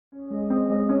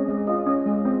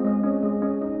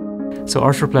So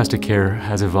arthroplasty care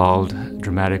has evolved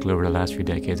dramatically over the last few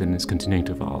decades and is continuing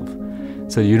to evolve.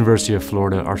 So the University of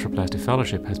Florida Arthroplasty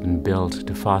Fellowship has been built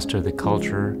to foster the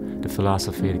culture, the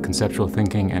philosophy, the conceptual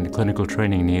thinking, and the clinical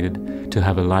training needed to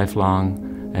have a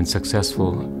lifelong and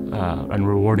successful and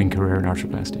rewarding career in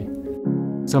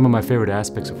arthroplasty. Some of my favorite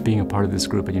aspects of being a part of this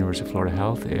group at University of Florida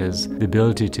Health is the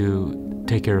ability to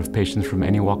take care of patients from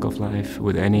any walk of life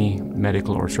with any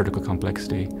medical or surgical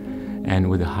complexity and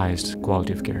with the highest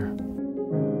quality of care.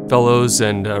 Fellows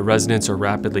and residents are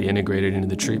rapidly integrated into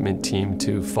the treatment team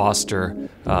to foster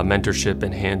mentorship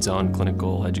and hands-on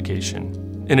clinical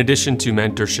education. In addition to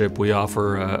mentorship, we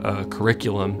offer a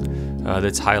curriculum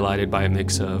that's highlighted by a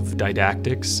mix of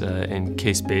didactics and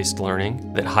case-based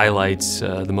learning that highlights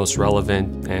the most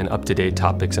relevant and up-to-date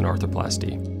topics in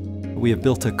arthroplasty. We have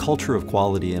built a culture of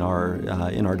quality in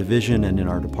our division and in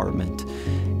our department.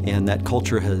 And that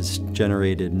culture has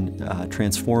generated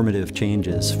transformative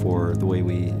changes for the way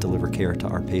we deliver care to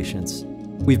our patients.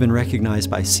 We've been recognized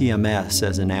by CMS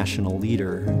as a national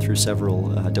leader through several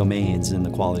domains in the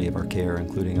quality of our care,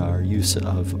 including our use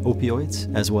of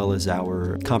opioids, as well as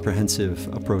our comprehensive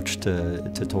approach to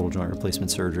total joint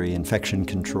replacement surgery, infection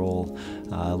control,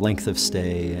 length of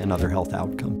stay, and other health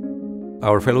outcomes.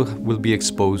 Our fellows will be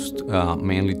exposed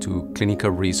mainly to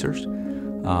clinical research,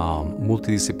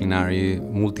 multidisciplinary,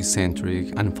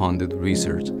 multicentric, and funded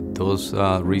research. Those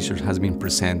research has been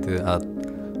presented at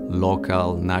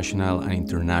local, national, and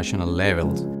international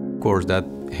levels. Of course, that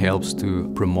helps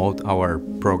to promote our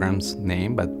program's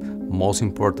name, but most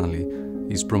importantly,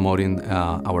 is promoting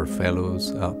our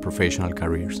fellows' professional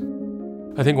careers.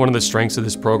 I think one of the strengths of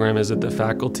this program is that the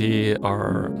faculty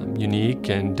are unique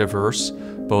and diverse,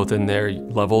 both in their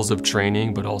levels of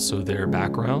training but also their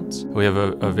backgrounds. We have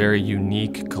a very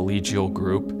unique collegial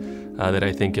group that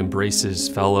I think embraces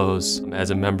fellows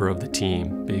as a member of the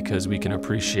team, because we can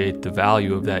appreciate the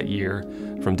value of that year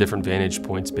from different vantage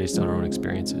points based on our own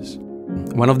experiences.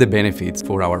 One of the benefits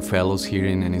for our fellows here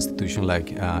in an institution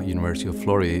like University of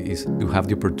Florida is to have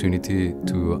the opportunity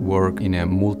to work in a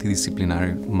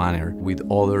multidisciplinary manner with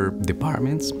other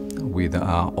departments, with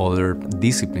other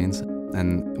disciplines.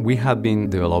 And we have been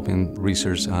developing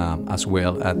research as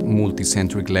well at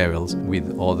multicentric levels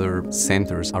with other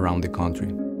centers around the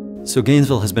country. So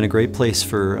Gainesville has been a great place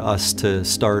for us to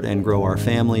start and grow our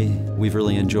family. We've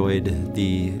really enjoyed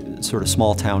the sort of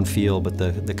small town feel, but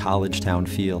the college town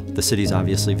feel. The city's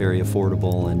obviously very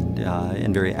affordable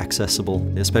and very accessible,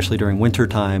 especially during winter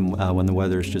time when the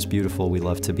weather is just beautiful. We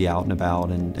love to be out and about,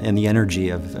 and the energy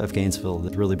of Gainesville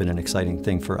has really been an exciting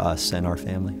thing for us and our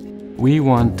family. We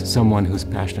want someone who's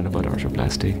passionate about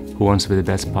arthroplasty, who wants to be the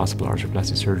best possible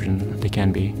arthroplasty surgeon they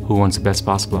can be, who wants the best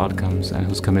possible outcomes, and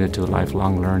who's committed to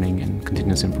lifelong learning and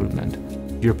continuous improvement.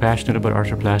 If you're passionate about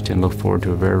arthroplasty and look forward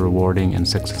to a very rewarding and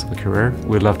successful career,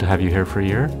 we'd love to have you here for a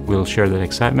year. We'll share that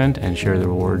excitement and share the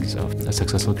rewards of a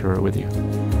successful career with you.